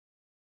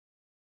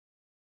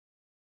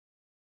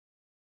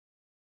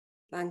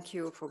Thank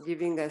you for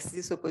giving us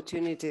this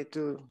opportunity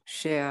to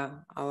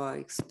share our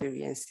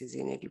experiences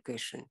in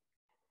education.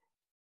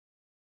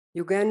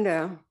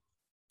 Uganda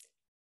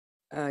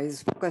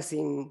is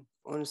focusing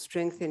on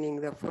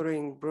strengthening the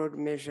following broad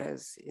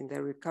measures in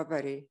the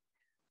recovery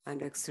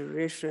and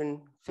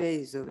acceleration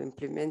phase of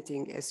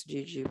implementing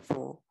SDG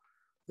 4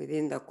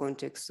 within the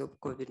context of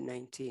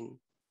COVID-19.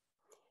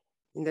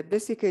 In the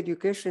basic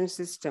education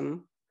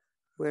system,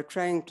 we're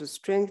trying to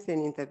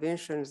strengthen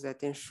interventions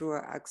that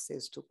ensure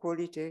access to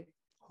quality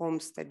home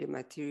study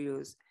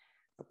materials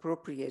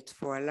appropriate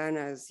for a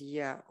learner's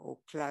year or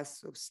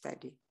class of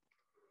study.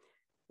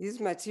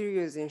 These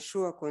materials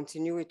ensure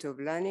continuity of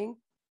learning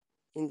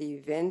in the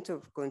event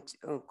of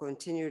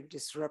continued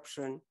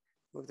disruption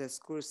of the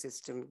school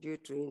system due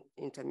to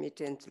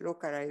intermittent,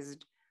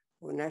 localized,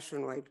 or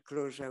nationwide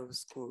closure of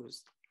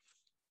schools.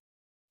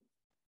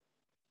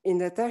 In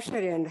the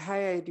tertiary and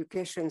higher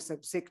education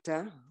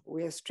subsector,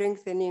 we are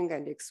strengthening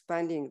and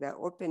expanding the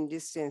open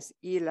distance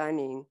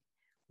e-learning,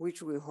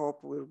 which we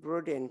hope will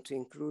broaden to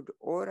include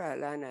all our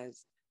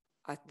learners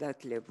at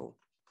that level.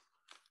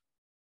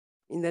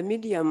 In the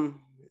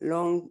medium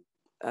to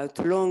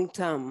long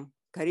term,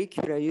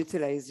 curricula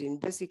utilized in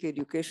basic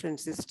education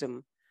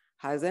system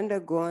has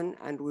undergone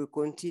and will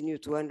continue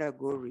to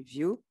undergo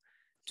review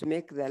to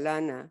make the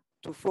learner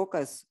to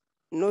focus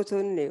not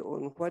only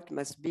on what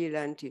must be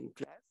learned in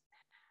class,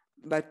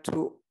 but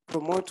to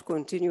promote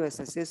continuous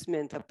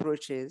assessment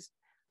approaches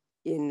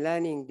in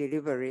learning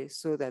delivery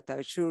so that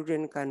our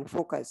children can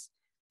focus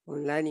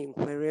on learning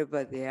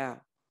wherever they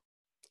are.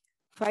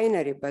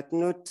 Finally, but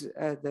not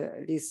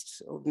the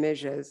least of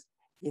measures,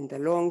 in the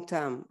long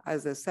term,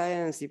 as the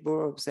science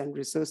evolves and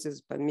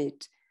resources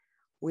permit,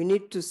 we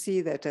need to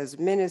see that as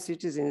many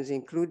citizens,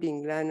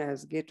 including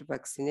learners, get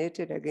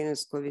vaccinated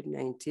against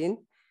COVID-19.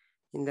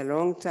 In the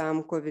long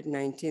term,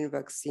 COVID-19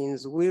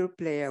 vaccines will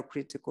play a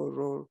critical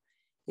role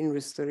in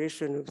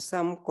restoration of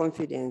some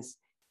confidence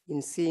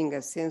in seeing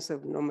a sense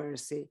of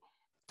normalcy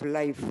to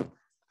life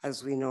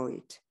as we know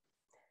it.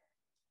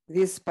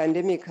 This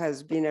pandemic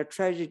has been a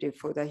tragedy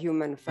for the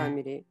human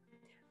family,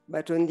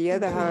 but on the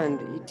other hand,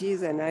 it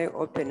is an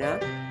eye-opener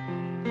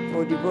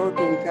for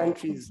developing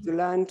countries to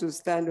learn to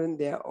stand on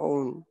their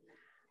own.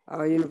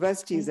 Our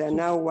universities are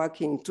now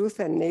working tooth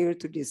and nail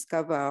to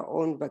discover our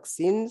own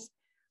vaccines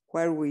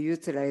while we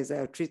utilize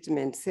our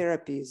treatment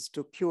therapies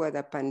to cure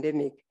the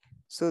pandemic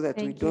so that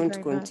we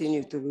don't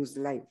continue to lose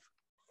life.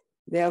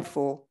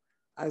 Therefore,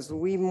 as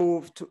we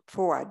move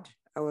forward,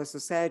 our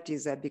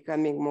societies are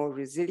becoming more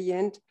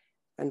resilient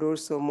and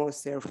also more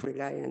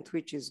self-reliant,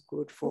 which is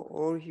good for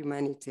all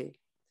humanity